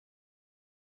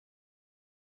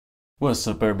What's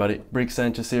up everybody, Brick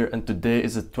Sanchez here, and today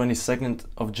is the 22nd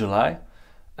of July,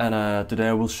 and today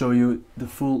I will show you the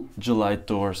full July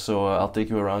tour. So I'll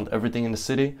take you around everything in the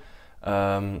city.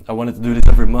 I wanted to do this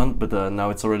every month, but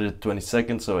now it's already the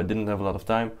 22nd, so I didn't have a lot of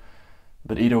time.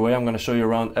 But either way, I'm going to show you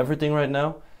around everything right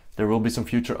now. There will be some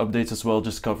future updates as well,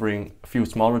 just covering a few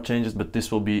smaller changes, but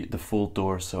this will be the full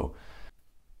tour. So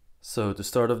to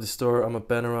start off this tour, I'm going to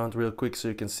pan around real quick so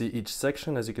you can see each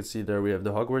section. As you can see there, we have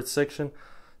the Hogwarts section.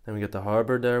 Then we got the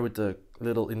harbor there with the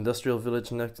little industrial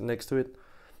village next to it.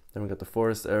 Then we got the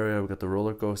forest area, we got the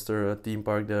roller coaster theme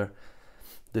park there.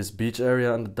 This beach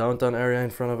area and the downtown area in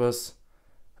front of us.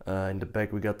 In the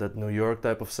back we got that New York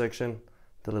type of section.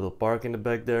 The little park in the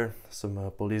back there.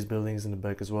 Some police buildings in the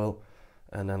back as well.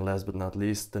 And then last but not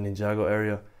least, the Ninjago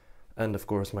area. And of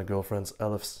course my girlfriend's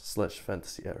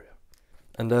elves/fantasy area.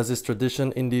 And as is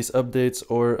tradition in these updates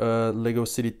or Lego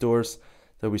City tours,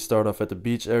 that we start off at the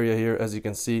beach area here. As you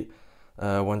can see,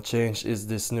 one change is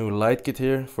this new light kit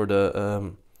here for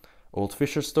the old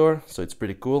Fisher store, so it's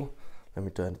pretty cool. Let me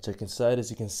try to check inside.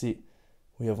 As you can see,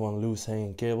 we have one loose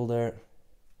hanging cable there.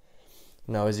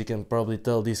 Now, as you can probably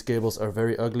tell, these cables are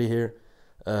very ugly here.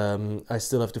 I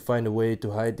still have to find a way to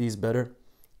hide these better.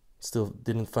 Still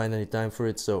didn't find any time for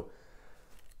it, so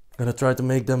I'm gonna try to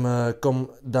make them come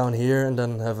down here and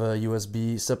then have a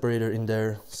USB separator in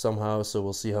there somehow, so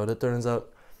we'll see how that turns out.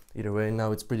 Either way,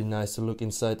 now it's pretty nice to look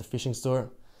inside the fishing store,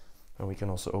 and we can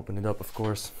also open it up, of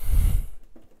course.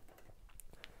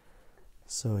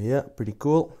 So yeah, pretty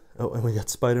cool. Oh, and we got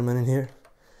Spider-Man in here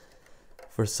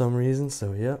for some reason,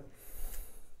 so yeah,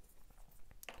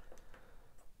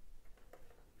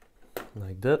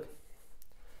 like that.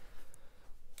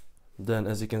 Then,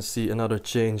 as you can see, another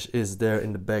change is there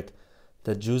in the back.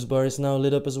 That juice bar is now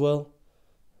lit up as well,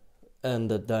 and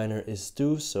the diner is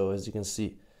too. So as you can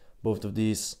see, both of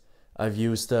these, I've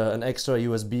used an extra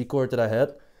USB cord that I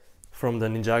had from the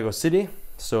Ninjago City.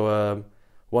 So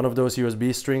one of those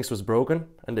USB strings was broken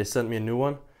and they sent me a new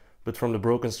one, but from the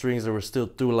broken strings there were still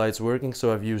two lights working,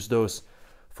 so I've used those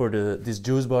for this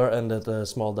juice bar and that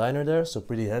small diner there, so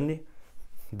pretty handy.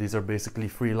 These are basically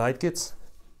free light kits.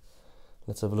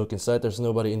 Let's have a look inside. There's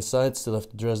nobody inside, still have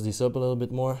to dress these up a little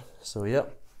bit more. So yeah,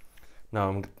 now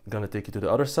I'm gonna take you to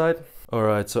the other side.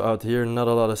 Alright, so out here not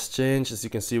a lot has changed. As you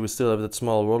can see, we still have that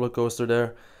small roller coaster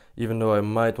there, even though I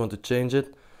might want to change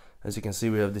it. As you can see,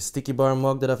 we have this sticky bar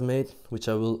mug that I've made, which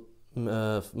I will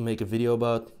make a video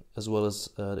about, as well as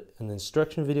an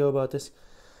instruction video about this.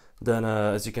 Then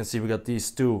as you can see, we got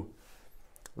these two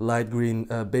light green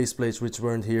base plates which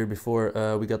weren't here before.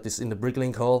 We got this in the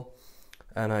Bricklink hall,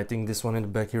 and I think this one in the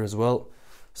back here as well.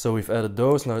 So we've added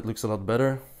those. Now it looks a lot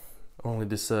better. Only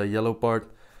this yellow part.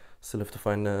 Still have to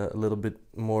find a little bit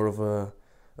more of a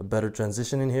better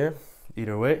transition in here.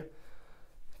 Either way.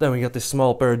 Then we got this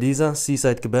small Paradisa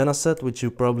Seaside Cabana set, which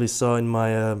you probably saw in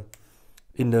my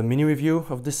in the mini review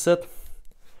of this set.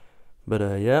 But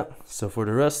yeah, so for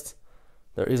the rest,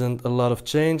 there isn't a lot of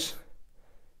change.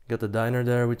 Got the diner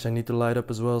there, which I need to light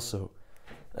up as well. So,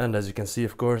 and as you can see,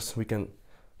 of course, we can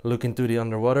look into the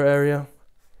underwater area,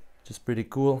 which is pretty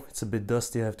cool. It's a bit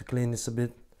dusty, I have to clean this a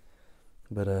bit,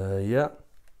 but yeah.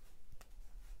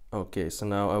 Okay, so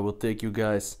now I will take you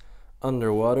guys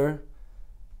underwater.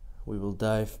 We will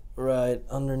dive right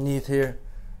underneath here.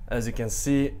 As you can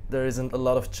see, there isn't a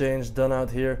lot of change done out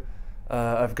here.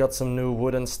 I've got some new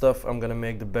wooden stuff. I'm gonna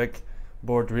make the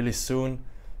backboard really soon,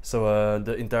 so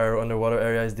the entire underwater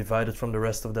area is divided from the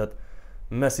rest of that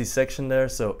messy section there.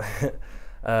 So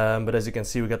but as you can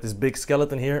see, we got this big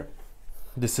skeleton here.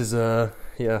 This is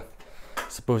yeah,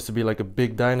 supposed to be like a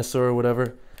big dinosaur or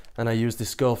whatever, and I used this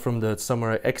skull from the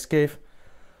Samurai X cave.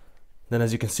 Then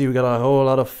as you can see, we got a whole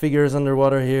lot of figures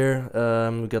underwater here.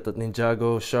 We got that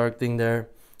Ninjago shark thing there.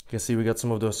 You can see we got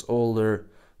some of those older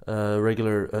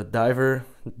regular diver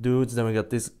dudes. Then we got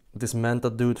this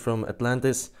Manta dude from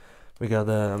Atlantis. We got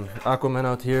Aquaman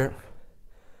out here.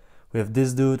 We have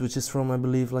this dude, which is from, I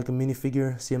believe, like a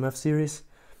minifigure CMF series.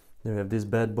 Then we have this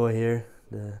bad boy here.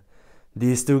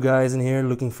 These two guys in here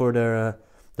looking for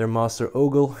their master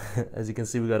Ogle. As you can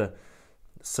see, we got a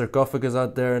sarcophagus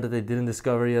out there that they didn't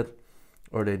discover yet,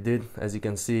 or they did. As you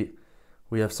can see,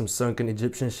 we have some sunken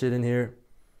Egyptian shit in here.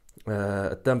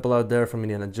 A temple out there from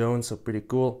Indiana Jones, so pretty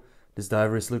cool. This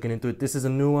diver is looking into it. This is a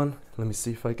new one. Let me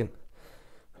see if I can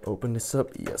open this up.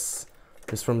 Yes,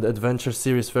 this is from the Adventure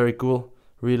series. Very cool.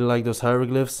 Really like those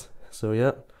hieroglyphs. So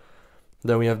yeah.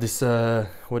 Then we have this,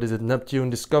 what is it, Neptune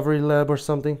Discovery Lab or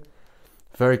something.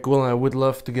 Very cool, and I would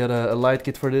love to get a light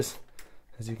kit for this.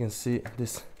 As you can see,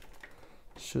 this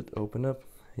should open up.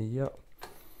 Yeah,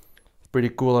 pretty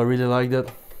cool. I really like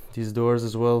that. These doors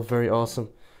as well, very awesome.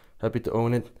 Happy to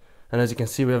own it. And as you can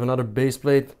see, we have another base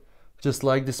plate, just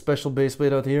like this special base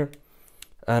plate out here.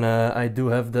 And I do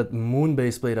have that moon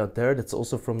base plate out there. That's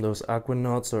also from those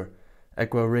Aquanauts or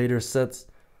Aqua Raider sets.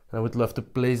 And I would love to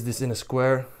place this in a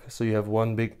square, so you have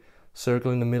one big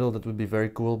circle in the middle. That would be very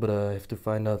cool, but I have to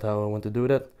find out how I want to do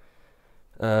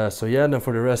that. So yeah, then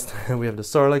for the rest, we have the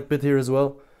Sarlacc pit here as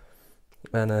well.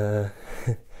 And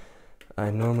I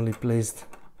normally placed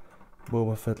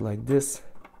Boba Fett like this.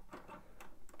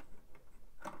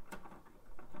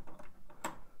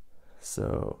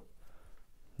 So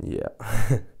yeah,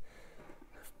 I've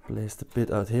placed the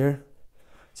pit out here.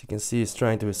 As you can see, he's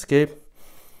trying to escape.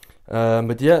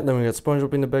 But yeah, then we got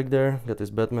SpongeBob in the back there. Got this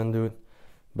Batman dude.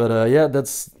 But yeah,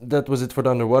 that was it for the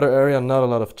underwater area. Not a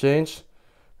lot of change.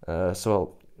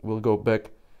 So we'll go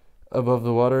back above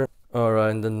the water.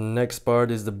 Alright, and the next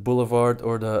part is the boulevard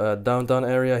or the downtown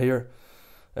area here.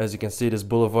 As you can see, this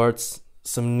boulevard's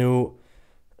some new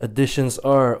additions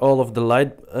are all of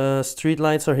the street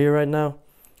lights are here right now.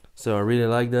 So I really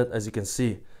like that. As you can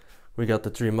see, we got the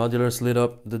 3 modulars lit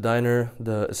up, the diner,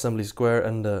 the assembly square,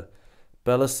 and the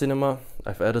Palace Cinema.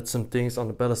 I've added some things on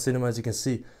the Palace Cinema. As you can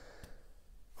see,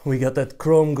 we got that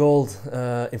chrome gold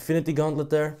Infinity Gauntlet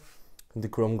there, the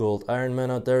chrome gold Iron Man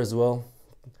out there as well.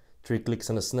 3 clicks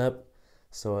and a snap.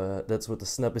 So that's what the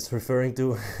snap is referring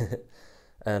to.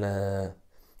 And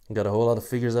we got a whole lot of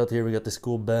figures out here. We got this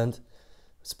cool band,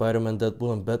 Spider-Man,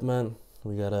 Deadpool, and Batman.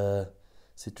 We got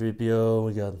C-3PO,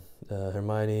 we got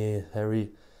Hermione, Harry,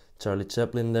 Charlie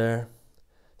Chaplin there,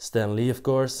 Stan Lee, of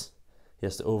course. He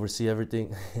has to oversee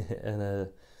everything. And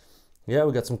yeah,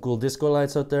 we got some cool disco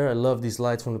lights out there. I love these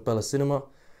lights from the Palace Cinema,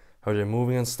 how they're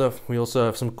moving and stuff. We also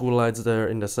have some cool lights there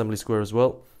in the assembly square as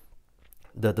well.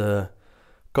 That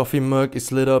coffee mug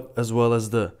is lit up, as well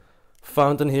as the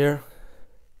fountain here,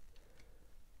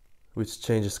 which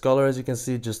changes color. As you can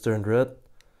see, just turned red.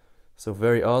 So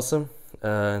very awesome.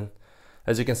 And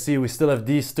as you can see, we still have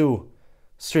these 2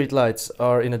 street lights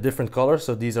are in a different color.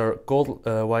 So these are cold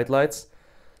white lights,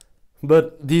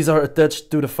 but these are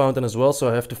attached to the fountain as well. So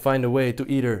I have to find a way to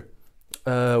either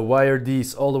wire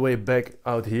these all the way back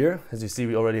out here. As you see,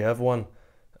 we already have one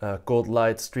cold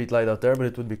light street light out there, but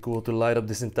it would be cool to light up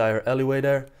this entire alleyway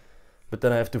there. But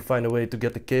then I have to find a way to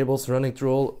get the cables running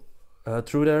through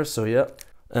there. So yeah.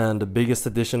 And the biggest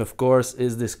addition, of course,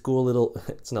 is this cool little,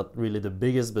 it's not really the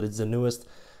biggest, but it's the newest,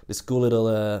 this cool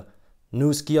little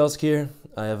news kiosk here.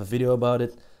 I have a video about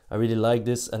it. I really like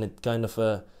this, and it kind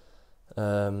of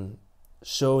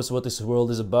shows what this world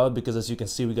is about, because as you can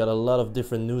see, we got a lot of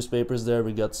different newspapers there.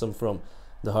 We got some from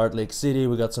the Heart Lake City,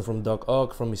 we got some from Doc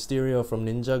Ock, from Mysterio, from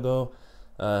Ninjago,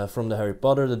 from the Harry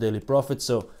Potter, the Daily Prophet.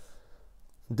 So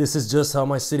this is just how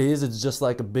my city is. It's just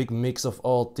like a big mix of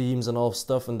all themes and all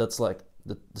stuff, and that's like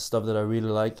the stuff that I really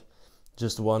like.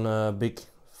 Just one big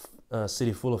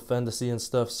city full of fantasy and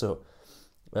stuff. So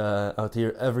out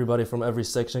here, everybody from every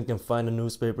section can find a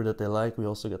newspaper that they like. We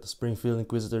also got the Springfield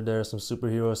Inquisitor there, some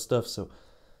superhero stuff. So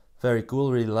very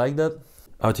cool, really like that.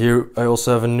 Out here, I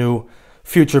also have a new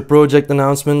future project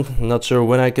announcement. Not sure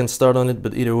when I can start on it,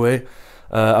 but either way,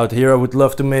 out here I would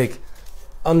love to make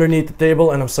underneath the table,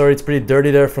 and I'm sorry it's pretty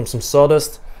dirty there from some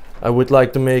sawdust. I would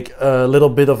like to make a little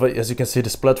bit of a, as you can see,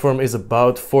 this platform is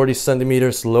about 40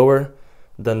 centimeters lower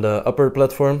than the upper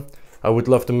platform. I would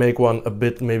love to make one a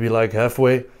bit, maybe like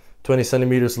halfway, 20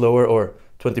 centimeters lower, or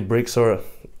 20 bricks or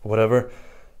whatever.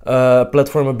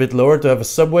 Platform a bit lower to have a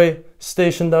subway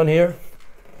station down here,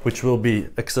 which will be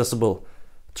accessible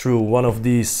through one of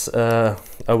these. I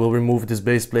will remove this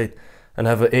base plate and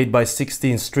have an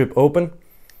 8x16 strip open,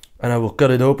 and I will cut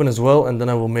it open as well, and then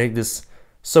I will make this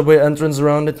subway entrance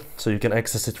around it, so you can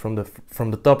access it from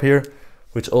the top here,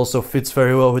 which also fits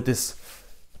very well with this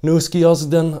news kiosk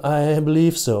then, I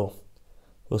believe. So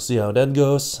we'll see how that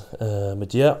goes.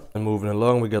 But yeah, and moving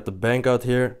along, we got the bank out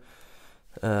here,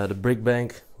 the brick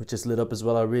bank, which is lit up as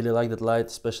well. I really like that light,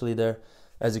 especially there.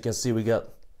 As you can see, we got,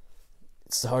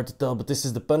 it's hard to tell, but this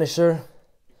is the Punisher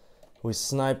who is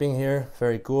sniping here.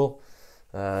 Very cool.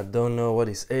 Don't know what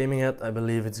he's aiming at. I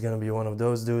believe it's gonna be one of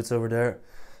those dudes over there.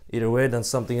 Either way, then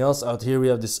something else. Out here we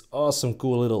have this awesome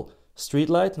cool little street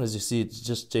light. As you see, it's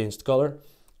just changed color.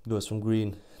 It goes from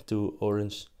green to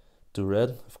orange to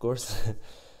red, of course,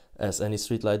 as any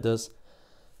street light does.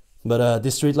 But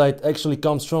this street light actually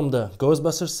comes from the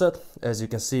Ghostbusters set. As you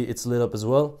can see, it's lit up as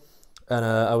well. And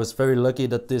I was very lucky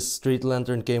that this street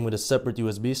lantern came with a separate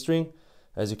USB string.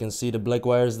 As you can see, the black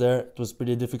wires there, it was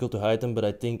pretty difficult to hide them, but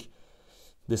I think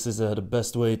this is the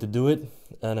best way to do it.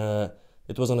 And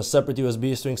it was on a separate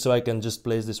USB string, so I can just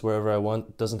place this wherever I want.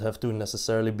 It doesn't have to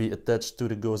necessarily be attached to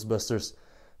the Ghostbusters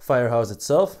firehouse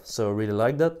itself, so I really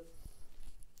like that.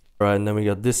 Alright, and then we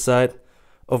got this side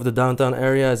of the downtown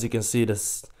area. As you can see,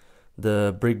 this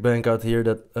the brick bank out here,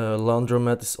 that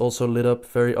laundromat is also lit up.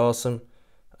 Very awesome.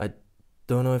 I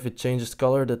don't know if it changes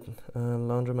color, that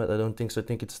laundromat. I don't think so. I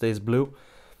think it stays blue.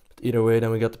 But either way,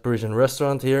 then we got the Parisian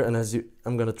restaurant here, and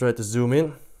I'm gonna try to zoom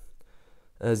in.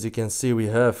 As you can see, we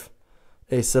have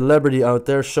a celebrity out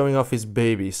there showing off his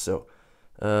baby. So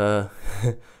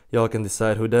y'all can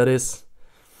decide who that is.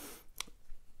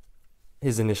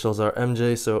 His initials are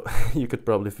MJ, so you could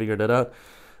probably figure that out.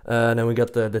 And then we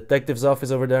got the detective's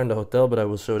office over there in the hotel, but I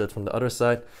will show that from the other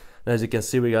side. And as you can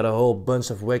see, we got a whole bunch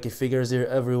of wacky figures here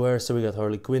everywhere. So we got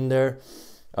Harley Quinn there.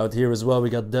 Out here as well, we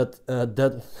got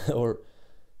that, or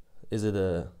is it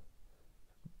a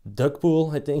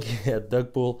Duckpool, I think? Yeah,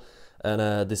 Duckpool.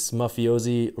 And this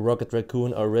mafiosi Rocket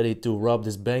Raccoon are ready to rob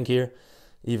this bank here.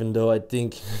 Even though I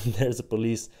think there's a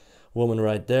police woman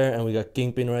right there, and we got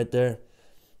Kingpin right there.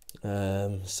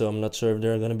 So I'm not sure if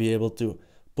they're gonna be able to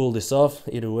pull this off.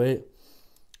 Either way,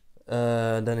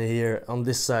 then here on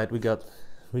this side we got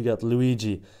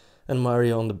Luigi and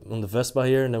Mario on the Vespa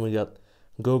here, and then we got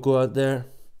Goku out there.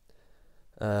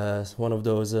 One of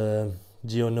those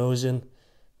Geonosian,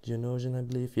 I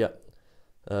believe,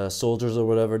 yeah, soldiers or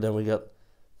whatever. Then we got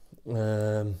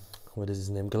what is his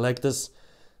name, Galactus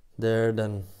there.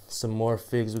 Then some more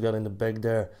figs we got in the back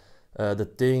there. The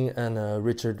Thing and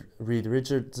Reed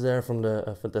Richards there from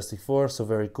the Fantastic Four, so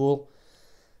very cool.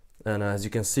 And as you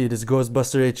can see, this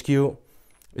Ghostbuster HQ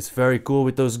is very cool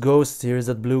with those ghosts. Here's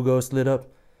that blue ghost lit up.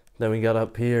 Then we got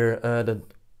up here the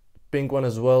pink one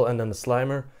as well, and then the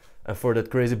Slimer. And for that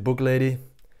crazy book lady,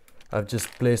 I've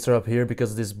just placed her up here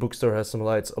because this bookstore has some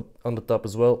lights up on the top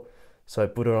as well. So I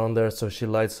put her on there so she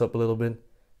lights up a little bit,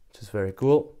 which is very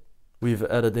cool. We've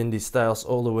added in these tiles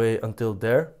all the way until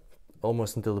there,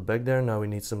 almost until the back there. Now we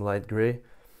need some light gray,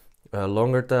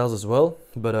 longer tiles as well.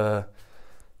 But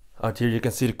out here you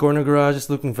can see the corner garage is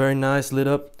looking very nice, lit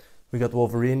up. We got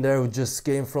Wolverine there, who just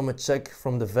came from a check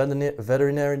from the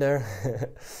veterinary there.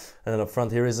 And then up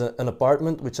front here is an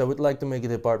apartment, which I would like to make it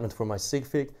an apartment for my sig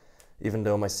fig, even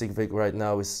though my sig fig right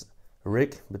now is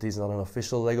Rick, but he's not an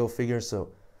official Lego figure, so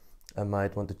I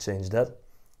might want to change that.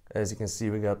 As you can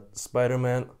see, we got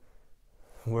Spider-Man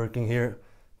working here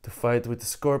to fight with the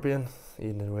Scorpion.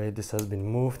 Either way, this has been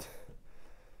moved,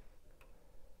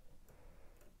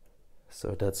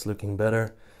 so that's looking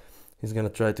better. He's gonna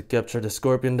try to capture the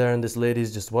Scorpion there, and this lady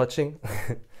is just watching.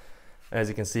 As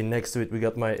you can see, next to it we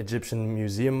got my Egyptian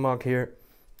museum mock here,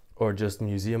 or just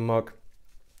museum mock.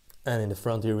 And in the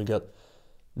front here we got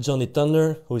Johnny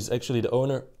Thunder, who is actually the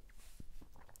owner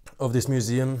of this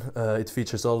museum. It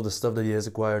features all of the stuff that he has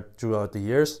acquired throughout the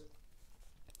years.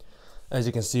 As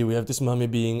you can see, we have this mummy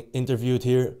being interviewed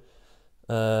here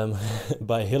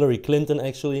by Hillary Clinton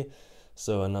actually,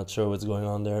 so I'm not sure what's going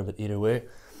on there, but either way.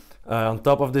 On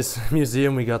top of this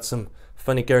museum we got some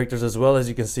funny characters as well. As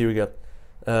you can see, we got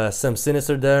Sam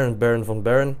Sinister there and Baron von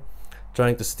Baron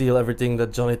trying to steal everything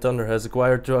that Johnny Thunder has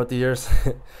acquired throughout the years.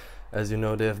 As you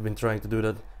know, they have been trying to do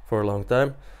that for a long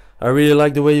time. I really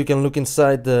like the way you can look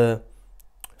inside the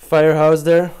firehouse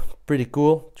there. Pretty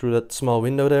cool, through that small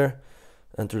window there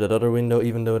and through that other window,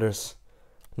 even though there's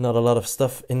not a lot of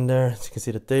stuff in there. As you can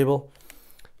see, the table.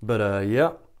 But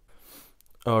yeah.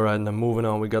 Alright, now moving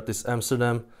on, we got this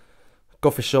Amsterdam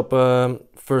coffee shop,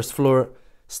 first floor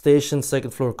station,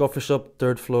 second floor coffee shop,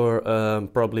 third floor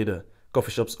probably the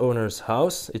coffee shop's owner's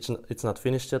house. It's not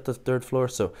finished yet, the third floor.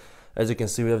 So as you can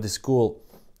see, we have this cool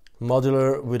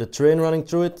modular with a train running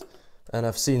through it, and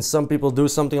I've seen some people do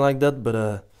something like that,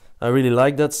 but I really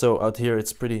like that. So out here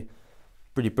it's pretty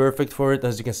perfect for it.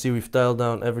 As you can see, we've tiled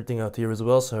down everything out here as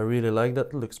well, so I really like that.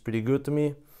 It looks pretty good to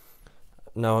me.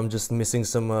 Now I'm just missing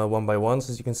some 1x1s,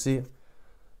 as you can see.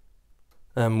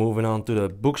 And moving on to the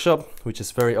bookshop, which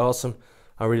is very awesome.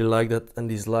 I really like that, and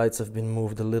these lights have been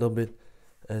moved a little bit.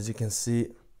 As you can see,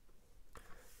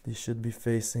 these should be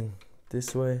facing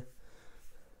this way,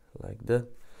 like that.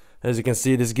 As you can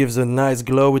see, this gives a nice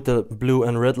glow with the blue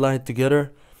and red light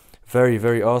together. Very,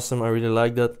 very awesome. I really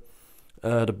like that.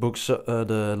 The bookshop,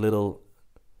 the little,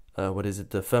 what is it,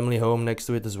 the family home next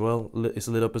to it as well, is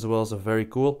lit up as well, so very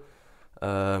cool.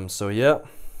 So yeah,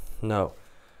 now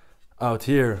out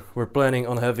here we're planning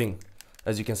on having,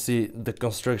 as you can see, the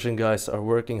construction guys are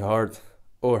working hard,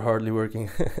 or hardly working,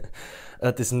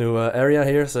 at this new area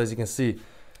here. So as you can see,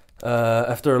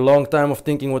 after a long time of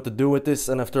thinking what to do with this,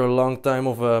 and after a long time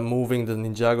of moving the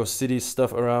Ninjago City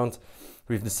stuff around,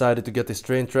 we've decided to get this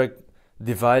train track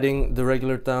dividing the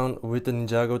regular town with the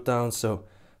Ninjago town. So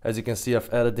as you can see,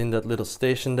 I've added in that little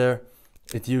station there.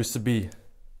 It used to be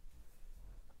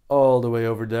all the way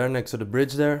over there next to the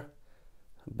bridge there,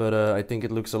 but I think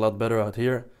it looks a lot better out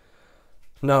here.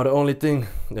 Now the only thing,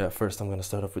 yeah, first I'm gonna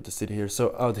start off with the city here.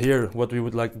 So out here, what we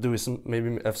would like to do is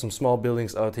maybe have some small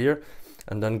buildings out here,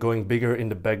 and then going bigger in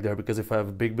the back there, because if I have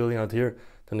a big building out here,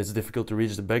 then it's difficult to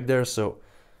reach the back there. So,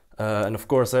 and of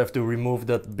course I have to remove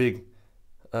that big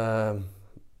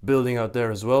building out there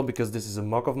as well, because this is a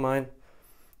mock of mine,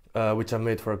 which I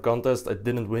made for a contest. I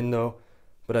didn't win though,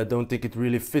 but I don't think it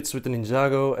really fits with the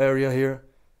Ninjago area here.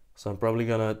 So I'm probably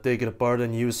gonna take it apart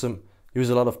and use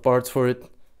a lot of parts for it.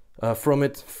 From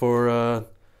it for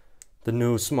the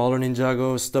new smaller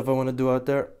Ninjago stuff I want to do out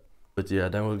there. But yeah,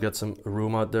 then we'll get some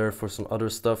room out there for some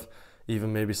other stuff,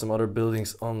 even maybe some other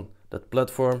buildings on that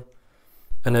platform.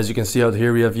 And as you can see out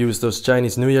here, we have used those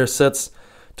Chinese New Year sets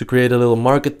to create a little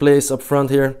marketplace up front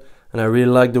here. And I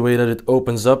really like the way that it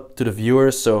opens up to the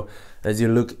viewers. So as you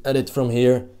look at it from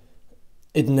here,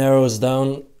 it narrows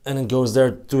down and it goes there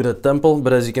to the temple.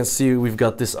 But as you can see, we've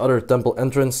got this other temple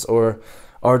entrance or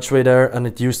archway there, and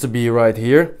it used to be right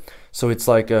here. So it's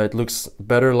like it looks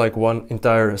better, like one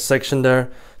entire section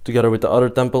there together with the other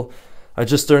temple. I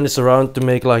just turned this around to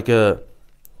make like an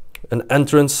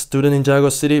entrance to the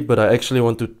Ninjago city, but I actually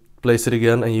want to place it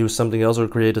again and use something else, or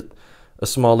create a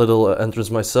small little entrance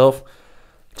myself,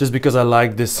 just because I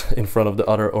like this in front of the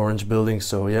other orange building.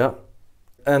 So yeah.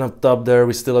 And up top there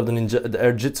we still have the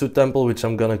Air Jitsu temple, which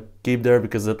I'm gonna keep there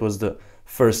because that was the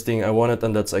first thing I wanted,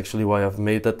 and that's actually why I've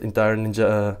made that entire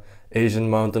ninja Asian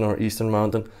mountain or Eastern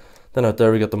mountain. Then out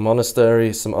there we got the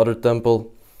monastery, some other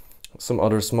temple, some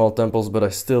other small temples, but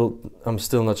I'm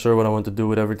still not sure what I want to do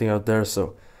with everything out there.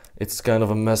 So it's kind of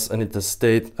a mess, and it's a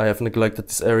state. I have neglected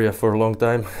this area for a long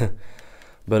time.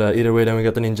 But either way, then we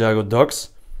got the Ninjago docks,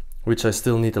 which I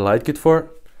still need the light kit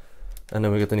for. And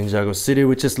then we got the Ninjago city,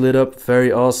 which is lit up, very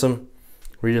awesome.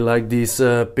 Really like these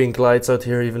pink lights out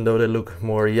here, even though they look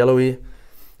more yellowy.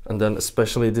 And then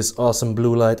especially this awesome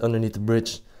blue light underneath the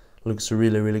bridge looks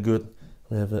really, really good.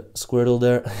 We have a Squirtle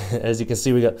there. As you can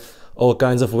see, we got all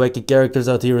kinds of wacky characters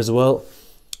out here as well.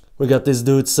 We got this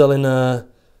dude selling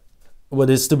what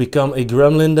is to become a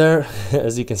gremlin there,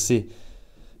 as you can see.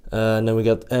 And then we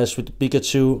got Ash with the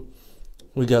Pikachu.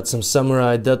 We got some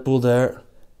Samurai Deadpool there.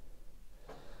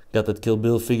 Got that Kill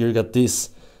Bill figure. Got this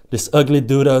ugly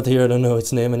dude out here. I don't know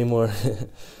its name anymore.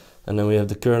 And then we have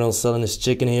the Colonel selling his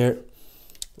chicken here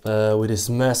with his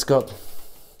mascot.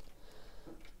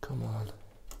 Come on.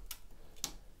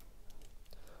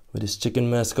 With his chicken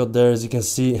mascot there, as you can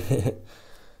see.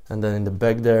 And then in the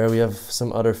back there we have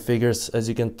some other figures. As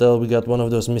you can tell, we got one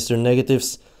of those Mr.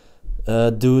 Negatives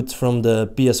dude from the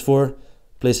PS4,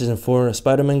 PlayStation 4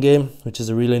 Spider-Man game, which is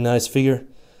a really nice figure.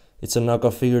 It's a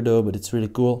knockoff figure though, but it's really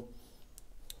cool.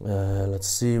 Let's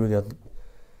see, we got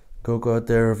Goku out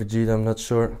there, or Vegeta, I'm not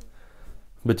sure.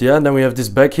 But yeah, and then we have this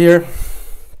back here.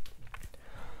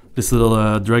 This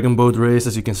little Dragon Boat race.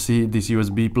 As you can see, these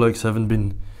USB plugs haven't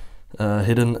been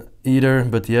hidden either.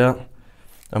 But yeah,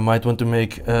 I might want to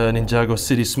make a Ninjago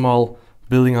City small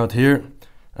building out here,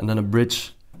 and then a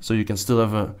bridge, so you can still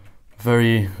have a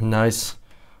very nice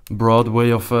broad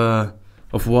way of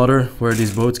water where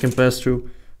these boats can pass through,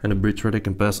 and a bridge where they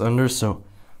can pass under. So,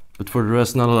 but for the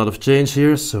rest, not a lot of change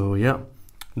here. So yeah,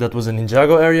 that was a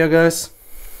Ninjago area, guys.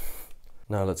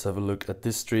 Now let's have a look at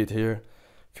this street here.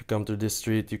 If you come to this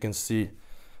street, you can see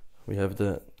we have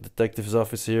the detective's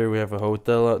office here. We have a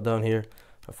hotel down here.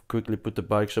 I've quickly put the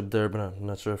bike shop there, but I'm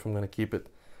not sure if I'm gonna keep it.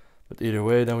 But either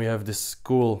way, then we have this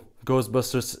cool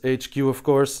Ghostbusters HQ, of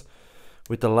course,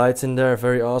 with the lights in there,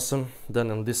 very awesome. Then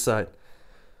on this side,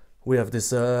 we have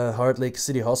this Heart Lake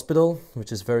City Hospital,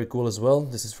 which is very cool as well.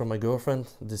 This is from my girlfriend.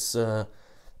 This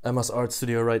Emma's art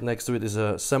studio right next to it is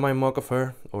a semi-mock of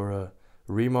her, or a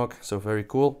remock, so very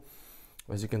cool.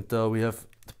 As you can tell, we have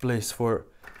the place for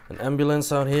an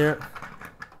ambulance out here.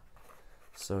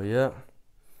 So yeah,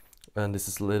 and this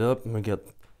is lit up. We got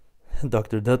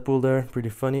Dr. Deadpool there, pretty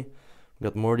funny. We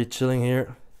got Morty chilling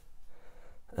here.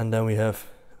 And then we have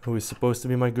who is supposed to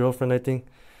be my girlfriend, I think.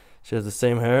 She has the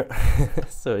same hair.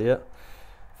 So yeah,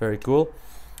 very cool.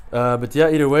 But yeah,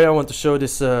 either way, I want to show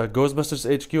this Ghostbusters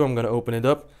HQ. I'm gonna open it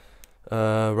up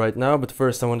right now, but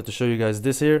first I wanted to show you guys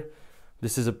this here.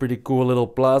 This is a pretty cool little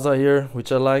plaza here,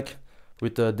 which I like,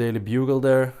 with the Daily Bugle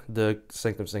there, the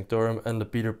Sanctum Sanctorum, and the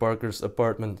Peter Parker's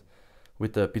apartment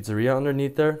with the pizzeria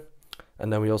underneath there.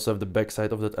 And then we also have the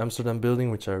backside of that Amsterdam building,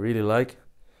 which I really like.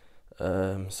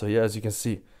 So yeah, as you can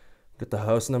see, got the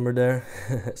house number there.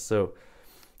 So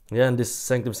yeah, and this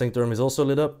Sanctum Sanctorum is also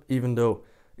lit up, even though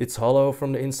it's hollow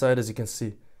from the inside. As you can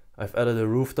see, I've added a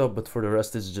rooftop, but for the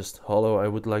rest it's just hollow. I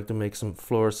would like to make some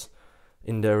floors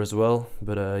in there as well,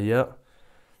 but yeah.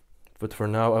 But for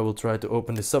now, I will try to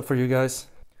open this up for you guys.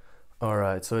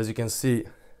 Alright, so as you can see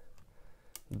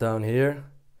down here,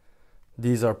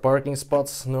 These are parking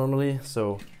spots normally,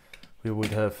 so we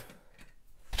would have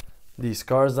these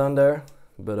cars down there,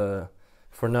 but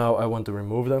for now I want to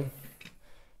remove them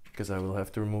because I will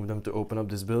have to remove them to open up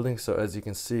this building. So as you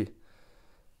can see,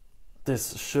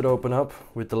 this should open up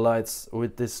with the lights,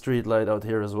 with this street light out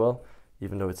here as well,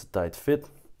 even though it's a tight fit.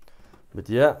 But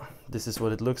yeah, this is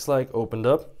what it looks like opened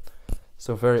up.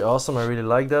 So very awesome, I really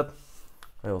like that.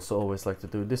 I also always like to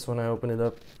do this when I open it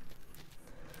up.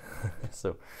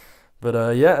 So,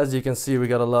 but yeah, as you can see, we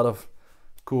got a lot of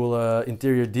cool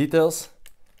interior details,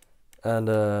 and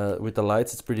with the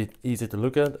lights it's pretty easy to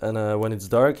look at, and when it's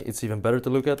dark it's even better to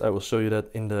look at. I will show you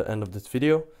that in the end of this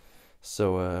video.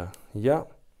 So yeah,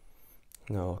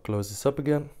 now I'll close this up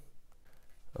again.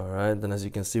 Alright, then as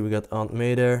you can see, we got Aunt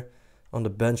May there on the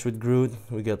bench with Groot.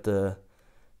 We got the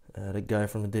guy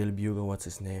from the Daily Bugle, what's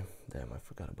his name? Damn, I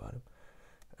forgot about him.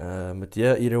 But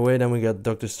yeah, either way, then we got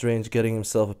Doctor Strange getting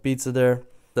himself a pizza there.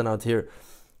 Then out here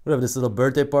we have this little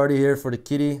birthday party here for the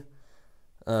kitty.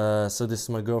 So this is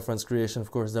my girlfriend's creation, of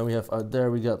course. Then we have out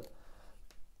there, we got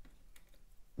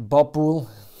Bob Pool,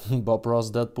 Bob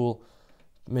Ross Deadpool,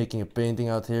 making a painting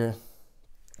out here.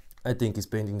 I think he's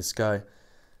painting the sky,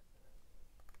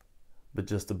 but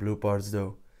just the blue parts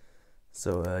though.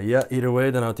 So yeah, either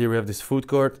way, then out here we have this food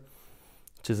court,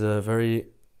 which is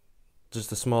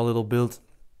just a small little build.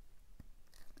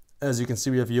 As you can see,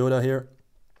 we have Yoda here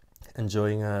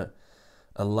enjoying a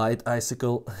light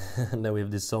icicle. And then we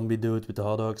have this zombie dude with the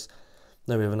hot dogs.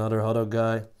 Then we have another hot dog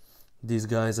guy. These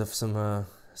guys have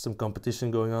some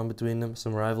competition going on between them,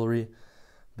 some rivalry.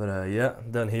 But yeah,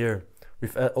 then here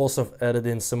we've also added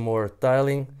in some more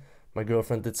tiling. My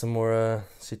girlfriend did some more,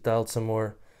 she tiled some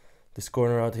more this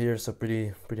corner out here, so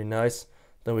pretty nice.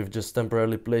 Then we've just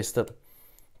temporarily placed that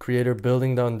creator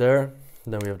building down there.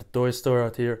 Then we have the toy store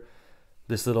out here.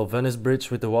 This little Venice bridge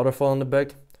with the waterfall on the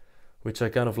back, which I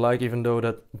kind of like, even though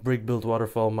that brick built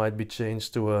waterfall might be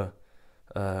changed to a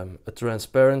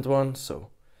transparent one, so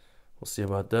we'll see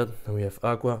about that. And we have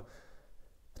Aqua,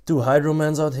 2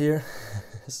 Hydromans out here.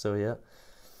 So yeah,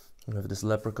 we have this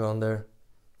leprechaun there.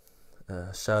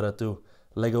 Shout out to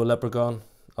Lego Leprechaun,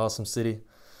 awesome city.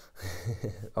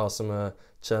 Awesome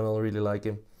channel, really like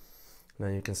him.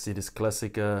 Then you can see this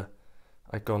classic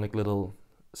iconic little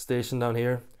station down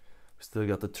here. We still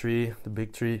got the tree, the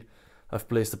big tree. I've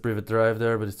placed a privet drive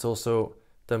there, but it's also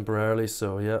temporarily,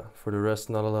 so yeah, for the rest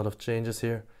not a lot of changes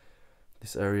here.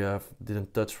 This area I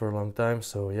didn't touch for a long time,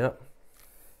 so yeah.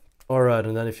 Alright,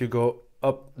 and then if you go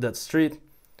up that street,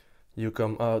 you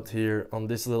come out here on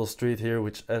this little street here,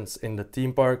 which ends in the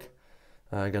theme park.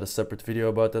 I got a separate video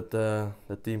about that, the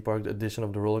theme park, the addition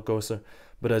of the roller coaster.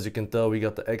 But as you can tell, we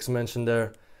got the X Mansion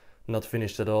there, not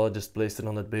finished at all. I just placed it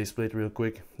on that base plate real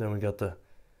quick. Then we got the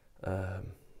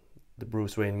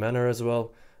Bruce Wayne Manor as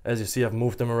well. As you see, I've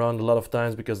moved them around a lot of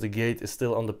times because the gate is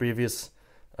still on the previous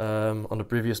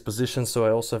position, so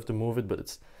I also have to move it. But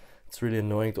it's really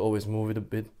annoying to always move it a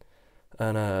bit.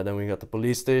 And then we got the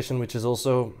police station, which is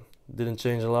also didn't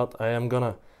change a lot. I am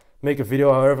gonna make a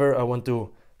video, however, I want to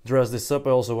dress this up.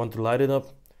 I also want to light it up,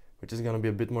 which is gonna be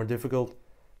a bit more difficult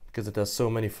because it has so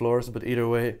many floors. But either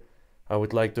way, I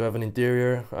would like to have an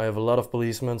interior. I have a lot of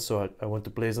policemen, so I want to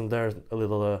place them there, a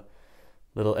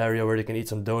little area where they can eat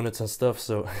some donuts and stuff.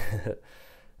 So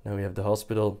now we have the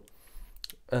hospital,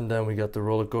 and then we got the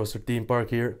roller coaster theme park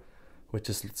here, which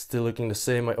is still looking the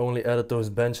same. I only added those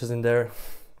benches in there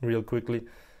real quickly,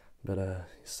 but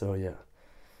so yeah.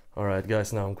 Alright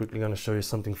guys, now I'm quickly gonna show you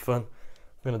something fun.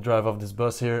 I'm gonna drive off this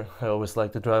bus here. I always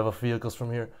like to drive off vehicles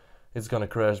from here. It's gonna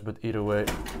crash, but either way.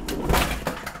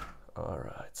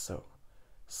 Alright, so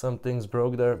some things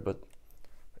broke there, but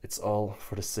it's all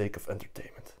for the sake of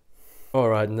entertainment.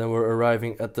 Alright, and then we're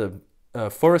arriving at the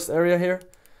forest area here.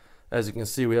 As you can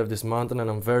see, we have this mountain, and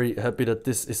I'm very happy that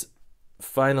this is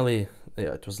finally,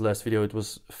 yeah, it was last video, it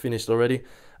was finished already,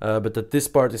 but that this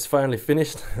part is finally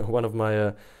finished. One of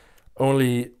my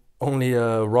only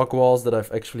rock walls that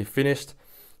I've actually finished.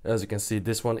 As you can see,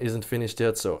 this one isn't finished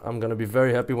yet, so I'm gonna be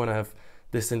very happy when I have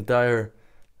this entire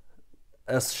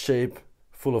S shape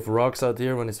full of rocks out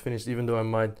here when it's finished, even though I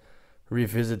might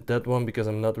revisit that one because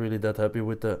I'm not really that happy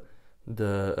with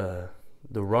the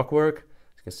rock work.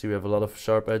 As you can see, we have a lot of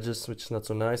sharp edges, which is not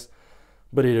so nice.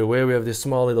 But either way, we have this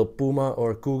small little puma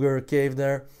or cougar cave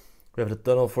there. We have the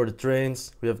tunnel for the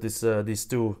trains. We have this these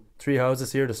 2 tree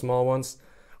houses here, the small ones.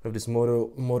 We have this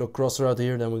motocrosser out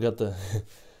here. Then we got the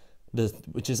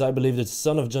which is, I believe, the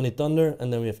son of Johnny Thunder.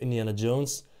 And then we have Indiana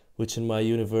Jones, which in my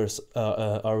universe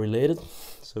are related.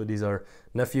 So these are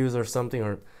nephews or something,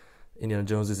 or Indiana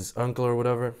Jones is his uncle or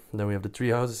whatever. And then we have the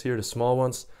tree houses here, the small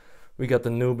ones. We got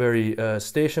the Newberry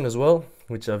station as well,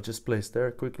 which I've just placed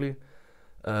there quickly.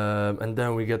 And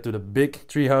then we get to the big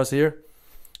treehouse here.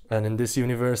 And in this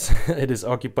universe, it is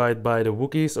occupied by the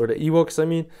Wookiees, or the Ewoks, I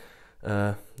mean.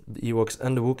 The Ewoks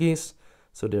and the Wookiees.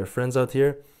 So they're friends out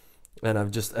here. And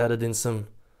I've just added in some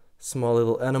small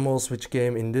little animals which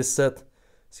came in this set.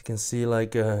 As you can see,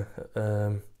 like a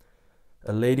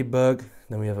ladybug.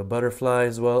 Then we have a butterfly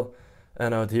as well.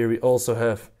 And out here we also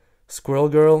have Squirrel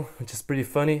Girl, which is pretty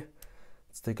funny.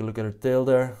 Let's take a look at her tail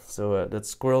there. So that's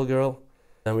Squirrel Girl.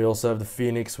 And we also have the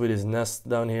phoenix with his nest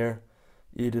down here.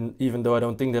 Even though I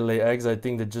don't think they lay eggs, I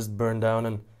think they just burn down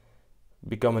and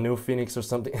become a new phoenix or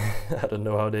something. I don't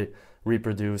know how they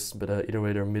reproduce, but either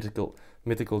way they're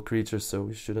mythical creatures, so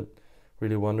we shouldn't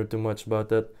really wonder too much about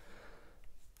that.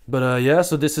 But yeah,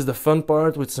 so this is the fun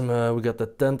part with some we got the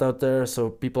tent out there, so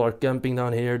people are camping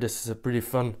down here. This is a pretty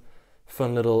fun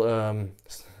little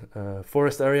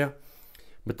forest area.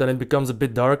 But then it becomes a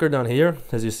bit darker down here.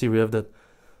 As you see, we have that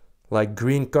like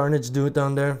green carnage dude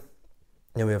down there.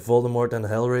 And we have Voldemort and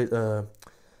Hellraiser,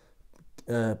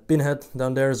 Pinhead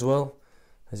down there as well.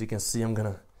 As you can see, we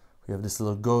have this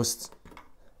little ghost,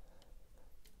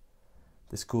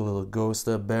 this cool little ghost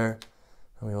bear.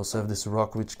 And we also have this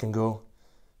rock which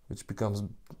becomes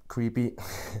creepy.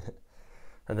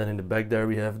 And then in the back there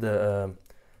we have the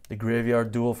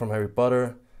graveyard duel from Harry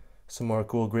Potter. Some more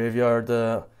cool graveyard,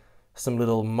 some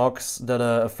little mocks that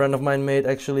a friend of mine made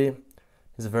actually.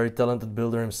 He's a very talented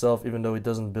builder himself, even though he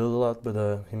doesn't build a lot,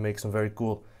 but he makes some very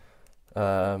cool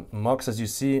mocks. As you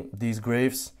see, these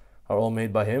graves are all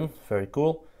made by him. Very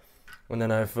cool. And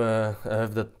then I have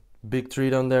that big tree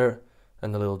down there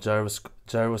and the little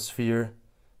gyrosphere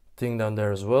thing down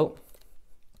there as well.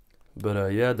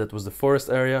 But yeah, that was the forest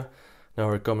area. Now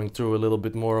we're coming through a little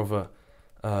bit more of a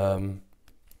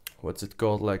what's it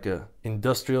called, like a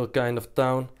industrial kind of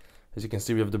town. As you can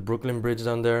see, we have the Brooklyn Bridge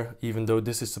down there, even though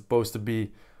this is supposed to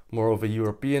be more of a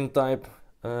European type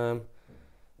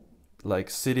like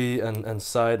city and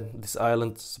side. This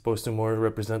island is supposed to more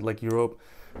represent like Europe.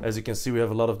 As you can see, we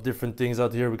have a lot of different things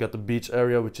out here. We got the beach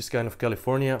area, which is kind of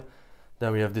California.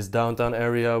 Then we have this downtown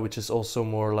area, which is also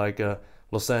more like a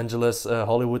Los Angeles,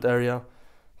 Hollywood area.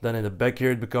 Then in the back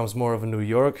here, it becomes more of a New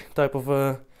York type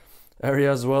of area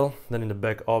as well. Then in the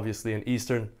back, obviously an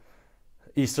Eastern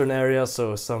area,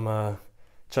 so some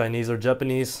Chinese or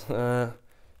Japanese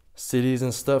cities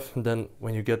and stuff. And then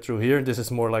when you get through here, this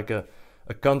is more like a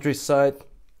countryside,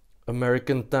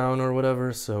 American town or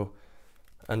whatever. So,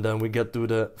 and then we get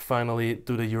to finally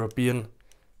to the European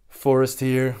forest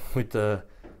here with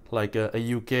like a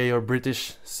UK or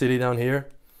British city down here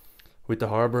with the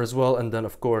harbor as well. And then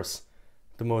of course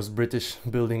the most British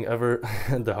building ever,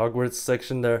 the Hogwarts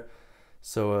section there.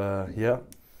 So yeah.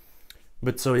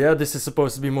 But so yeah, this is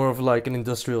supposed to be more of like an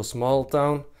industrial small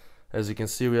town. As you can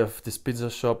see, we have this pizza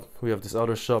shop, we have this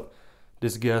other shop,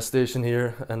 this gas station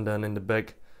here, and then in the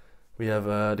back we have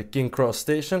the King Cross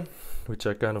station, which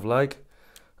I kind of like.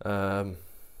 I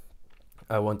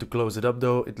want to close it up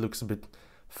though, it looks a bit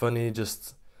funny,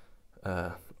 just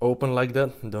open like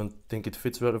that. I don't think it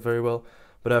fits very well.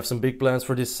 But I have some big plans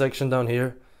for this section down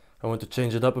here. I want to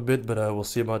change it up a bit, but we'll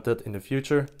see about that in the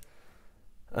future.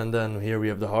 And then here we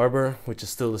have the harbor, which is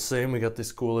still the same. We got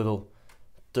this cool little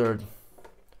third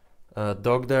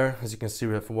dock there. As you can see,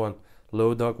 we have one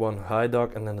low dock, one high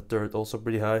dock, and then the third also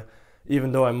pretty high.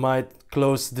 Even though I might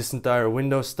close this entire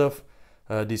window stuff,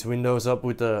 these windows up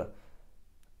with the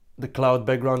cloud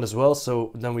background as well,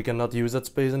 so then we cannot use that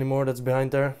space anymore that's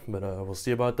behind there, but we'll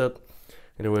see about that.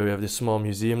 Anyway, we have this small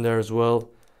museum there as well.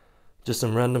 Just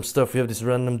some random stuff. We have this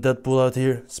random Deadpool out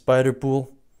here, spider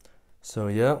pool. So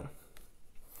yeah.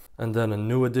 And then a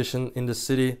new addition in the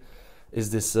city is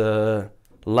this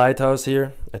lighthouse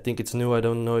here. I think it's new. I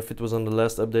don't know if it was on the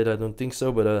last update. I don't think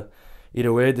so. But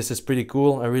either way, this is pretty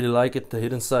cool. I really like it. The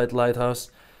hidden side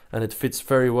lighthouse, and it fits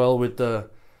very well with the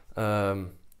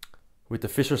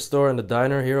Fisher store and the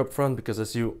diner here up front. Because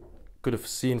as you could have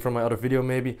seen from my other video,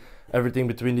 maybe everything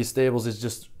between these tables is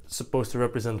just supposed to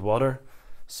represent water.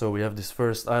 So we have this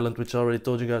first island, which I already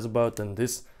told you guys about, and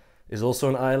this is also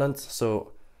an island.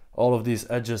 So all of these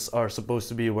edges are supposed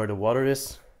to be where the water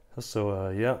is. So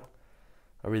yeah,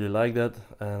 I really like that.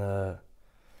 And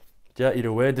yeah,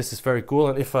 either way, this is very cool.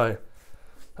 And if I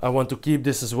want to keep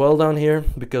this as well down here,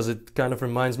 because it kind of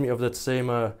reminds me of that same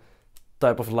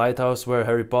type of lighthouse where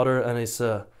Harry Potter and his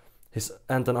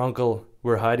aunt and uncle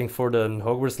were hiding for the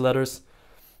Hogwarts letters,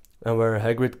 and where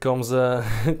Hagrid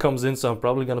comes in. So I'm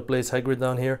probably gonna place Hagrid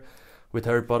down here with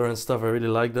Harry Potter and stuff. I really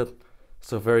like that.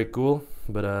 So very cool.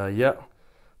 But yeah.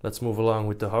 Let's move along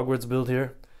with the Hogwarts build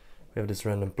here. We have this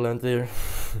random plant here.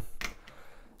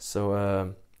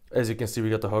 So as you can see,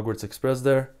 we got the Hogwarts Express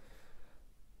there.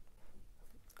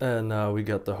 And now we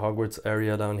got the Hogwarts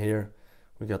area down here.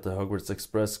 We got the Hogwarts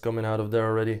Express coming out of there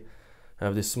already. I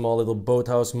have this small little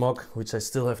boathouse mock, which I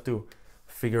still have to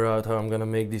figure out how I'm gonna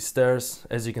make these stairs.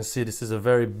 As you can see, this is a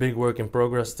very big work in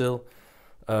progress still.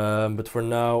 But for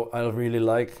now, I really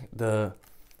like the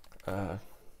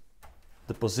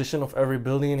position of every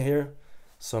building in here.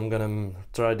 So I'm gonna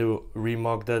try to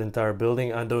remock that entire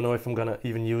building. I don't know if I'm gonna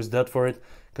even use that for it,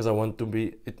 because I want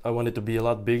it to be a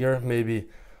lot bigger, maybe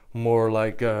more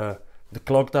like the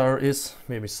clock tower is,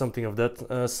 maybe something of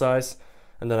that size.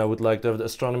 And then I would like to have the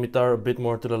astronomy tower a bit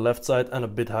more to the left side and a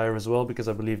bit higher as well, because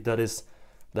I believe that is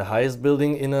the highest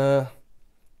building in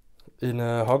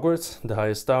Hogwarts, the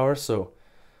highest tower. So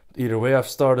either way, I've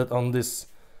started on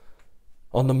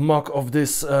the mock of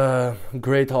this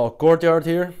Great Hall courtyard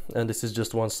here, and this is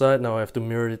just one side. Now I have to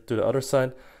mirror it to the other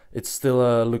side. It's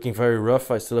still looking very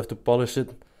rough. I still have to polish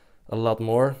it a lot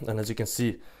more, and as you can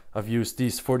see, I've used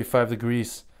these 45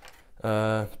 degrees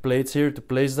plates here to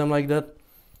place them like that.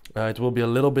 It will be a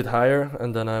little bit higher,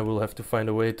 and then I will have to find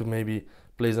a way to maybe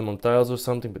place them on tiles or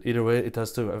something, but either way it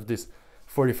has to have this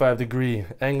 45-degree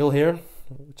angle here,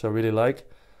 which I really like.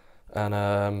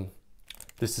 And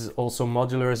this is also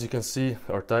modular, as you can see,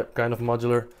 or kind of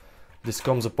modular. This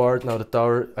comes apart. Now the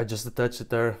tower, I just attached it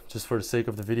there just for the sake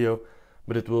of the video,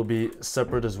 but it will be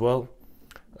separate as well.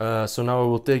 So now I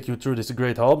will take you through this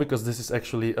Great Hall, because this is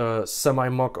actually a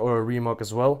semi-mock or a remock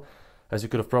as well. As you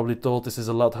could have probably told, this is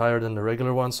a lot higher than the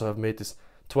regular one, so I've made this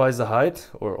twice the height,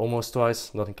 or almost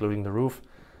twice, not including the roof.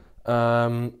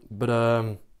 I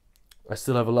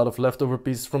still have a lot of leftover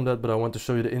pieces from that, but I want to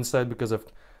show you the inside because I've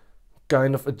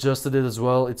kind of adjusted it as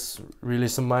well. It's really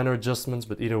some minor adjustments,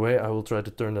 but either way, I will try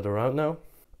to turn that around now.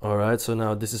 Alright, so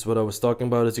now this is what I was talking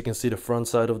about. As you can see, the front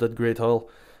side of that Great Hall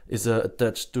is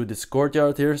attached to this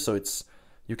courtyard here, so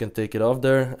you can take it off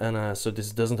there, and so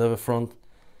this doesn't have a front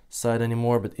side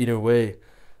anymore. But either way,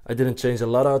 I didn't change a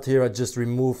lot out here. I just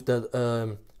removed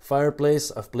that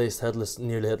fireplace. I've placed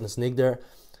nearly headless Nick there.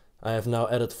 I have now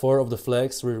added 4 of the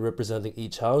flags representing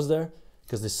each house there,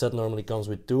 because this set normally comes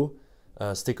with 2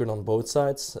 stickered on both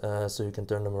sides, so you can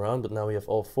turn them around, but now we have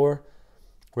all 4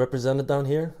 represented down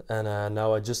here. And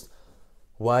now I just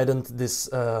widened this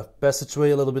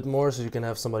passageway a little bit more, so you can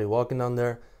have somebody walking down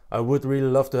there. I would really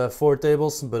love to have 4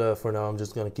 tables, but for now I'm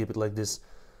just gonna keep it like this,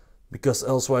 because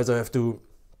elsewise I have to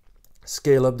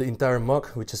scale up the entire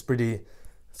mock, which is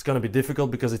it's gonna be difficult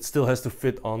because it still has to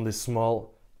fit on this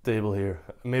small table here.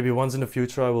 Maybe once in the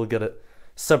future I will get a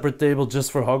separate table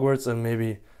just for Hogwarts, and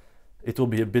maybe it will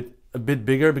be a bit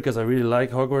bigger because I really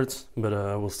like Hogwarts, but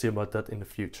we'll see about that in the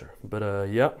future. But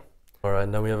yeah. Alright,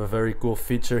 now we have a very cool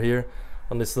feature here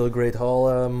on this little Great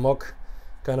Hall mock.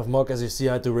 As you see,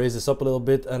 I had to raise this up a little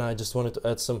bit, and I just wanted to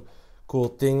add some cool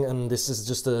thing, and this is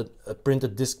just a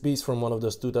printed disc piece from one of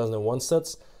those 2001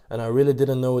 sets, and I really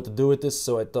didn't know what to do with this,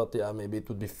 so I thought, yeah, maybe it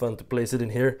would be fun to place it in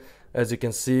here. As you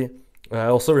can see, I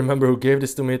also remember who gave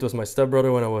this to me. It was my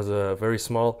stepbrother when I was very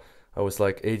small. I was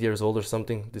like 8 years old or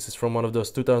something. This is from one of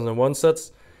those 2001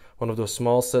 sets, one of those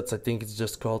small sets. I think it's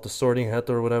just called the Sorting Hat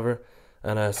or whatever.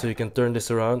 And so you can turn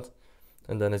this around,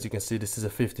 and then as you can see, this is a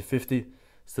 50-50.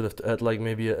 Still have to add like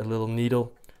maybe a little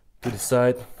needle to the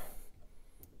side.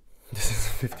 This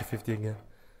is 50-50 again.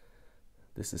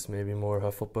 This is maybe more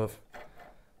Hufflepuff.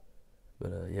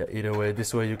 But yeah, either way,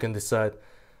 this way you can decide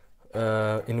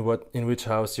in which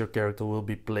house your character will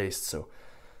be placed. So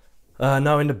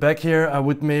now in the back here, I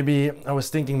was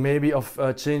thinking maybe of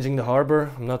changing the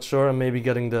harbor. I'm not sure. I'm maybe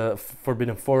getting the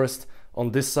Forbidden Forest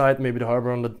on this side, maybe the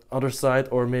harbor on the other side,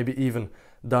 or maybe even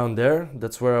down there.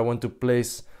 That's where I want to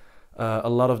place a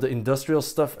lot of the industrial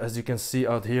stuff. As you can see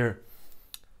out here,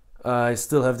 I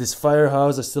still have this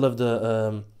firehouse. I still have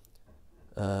the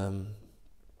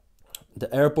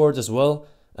airport as well,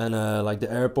 and like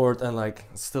the airport, and like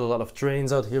still a lot of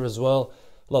trains out here as well,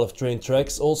 a lot of train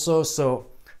tracks also. So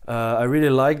I really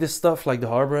like this stuff, like the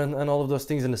harbor and all of those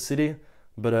things in the city.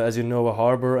 But as you know, a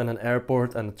harbor and an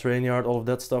airport and a train yard, all of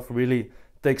that stuff really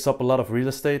takes up a lot of real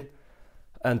estate.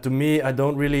 And to me, I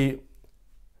don't really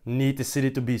need the city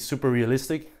to be super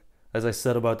realistic, as I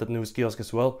said about that news kiosk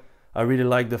as well. I really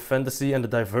like the fantasy and the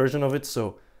diversion of it,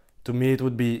 so to me it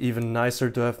would be even nicer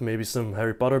to have maybe some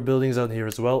Harry Potter buildings out here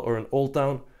as well, or an old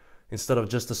town, instead of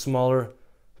just a smaller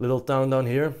little town down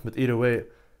here. But either way,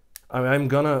 I'm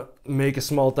gonna make a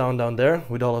small town down there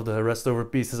with all of the restover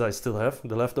pieces I still have,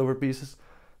 the leftover pieces.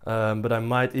 But I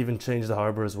might even change the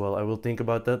harbor as well. I will think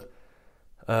about that.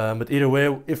 But either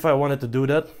way, if I wanted to do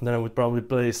that, then I would probably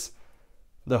place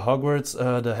the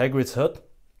Hagrid's hut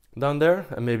down there,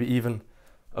 and maybe even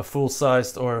a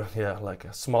full-sized, or yeah, like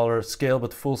a smaller scale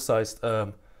but full-sized,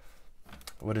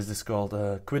 what is this called,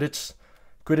 Quidditch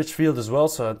Quidditch field as well,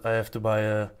 so I have to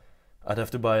buy I'd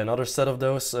have to buy another set of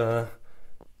those of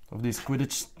these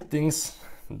Quidditch things.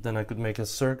 Then I could make a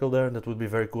circle there. That would be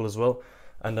very cool as well.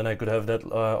 And then I could have that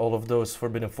all of those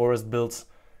Forbidden Forest builds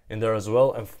in there as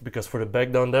well. And because for the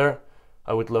back down there,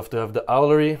 I would love to have the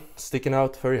owlery sticking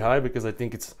out very high, because I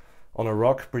think it's on a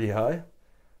rock pretty high.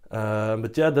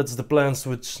 But yeah, that's the plans,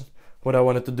 which what I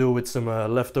wanted to do with some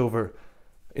leftover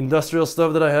industrial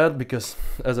stuff that I had, because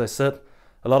as I said,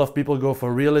 a lot of people go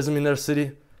for realism in their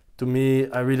city. To me,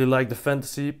 I really like the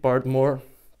fantasy part more.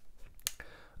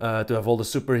 To have all the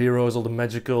superheroes, all the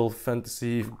magical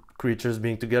fantasy creatures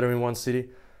being together in one city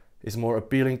is more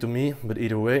appealing to me. But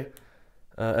either way,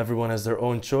 everyone has their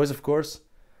own choice, of course.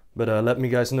 But let me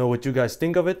guys know what you guys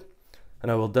think of it,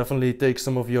 and I will definitely take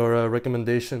some of your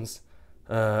recommendations.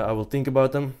 I will think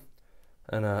about them,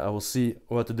 and I will see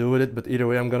what to do with it. But either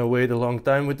way, I'm gonna wait a long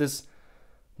time with this,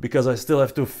 because I still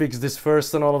have to fix this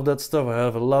first and all of that stuff. I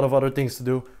have a lot of other things to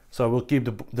do, so I will keep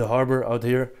the harbor out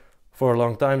here for a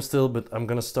long time still, but I'm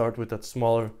gonna start with that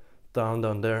smaller town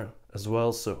down there as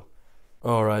well. So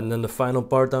alright, and then the final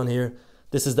part down here,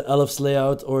 this is the Elves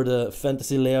layout, or the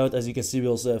fantasy layout. As you can see, we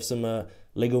also have some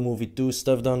Lego Movie 2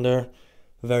 stuff down there.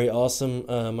 Very awesome.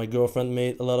 My girlfriend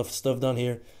made a lot of stuff down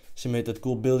here. She made that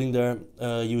cool building there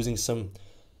using some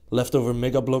leftover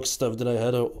Mega Block stuff that I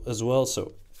had as well.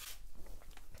 So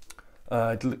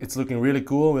it's looking really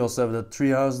cool. We also have the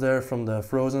treehouse there from the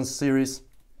Frozen series.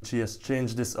 She has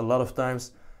changed this a lot of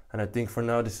times, and I think for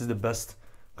now this is the best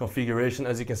configuration.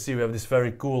 As you can see, we have this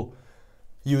very cool,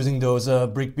 using those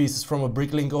brick pieces from a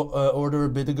Bricklink order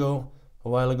a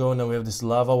while ago. Now we have this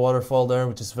lava waterfall there,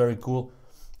 which is very cool.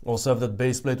 Also have that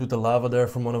base plate with the lava there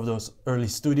from one of those early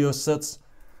studio sets.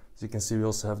 As you can see, we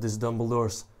also have this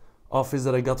Dumbledore's office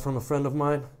that I got from a friend of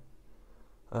mine.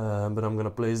 But I'm gonna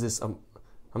place this.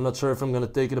 I'm not sure if I'm gonna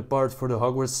take it apart for the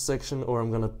Hogwarts section, or I'm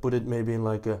gonna put it maybe in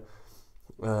like a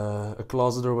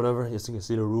closet or whatever. Yes, you can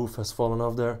see the roof has fallen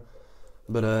off there.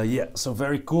 But yeah, so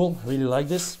very cool. Really like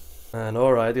this. And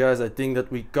alright guys, I think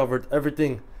that we covered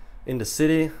everything in the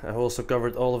city. I've also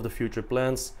covered all of the future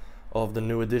plans, all of the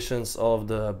new additions, all of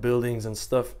the buildings and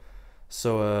stuff.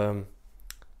 So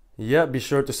yeah, be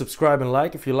sure to subscribe and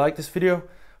like if you like this video.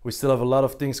 We still have a lot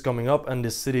of things coming up, and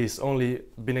this city has only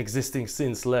been existing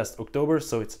since last October,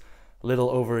 so it's a little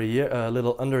over a year, a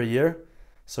little under a year.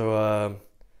 So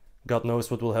God knows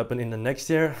what will happen in the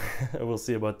next year. We'll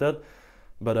see about that.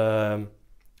 But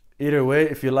either way,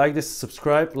 if you like this,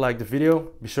 subscribe, like the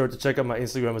video. Be sure to check out my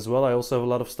Instagram as well. I also have a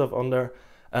lot of stuff on there.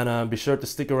 And be sure to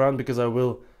stick around, because I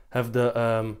will have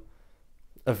the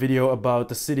a video about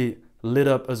the city lit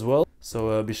up as well.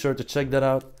 So be sure to check that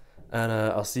out. And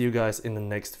I'll see you guys in the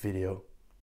next video.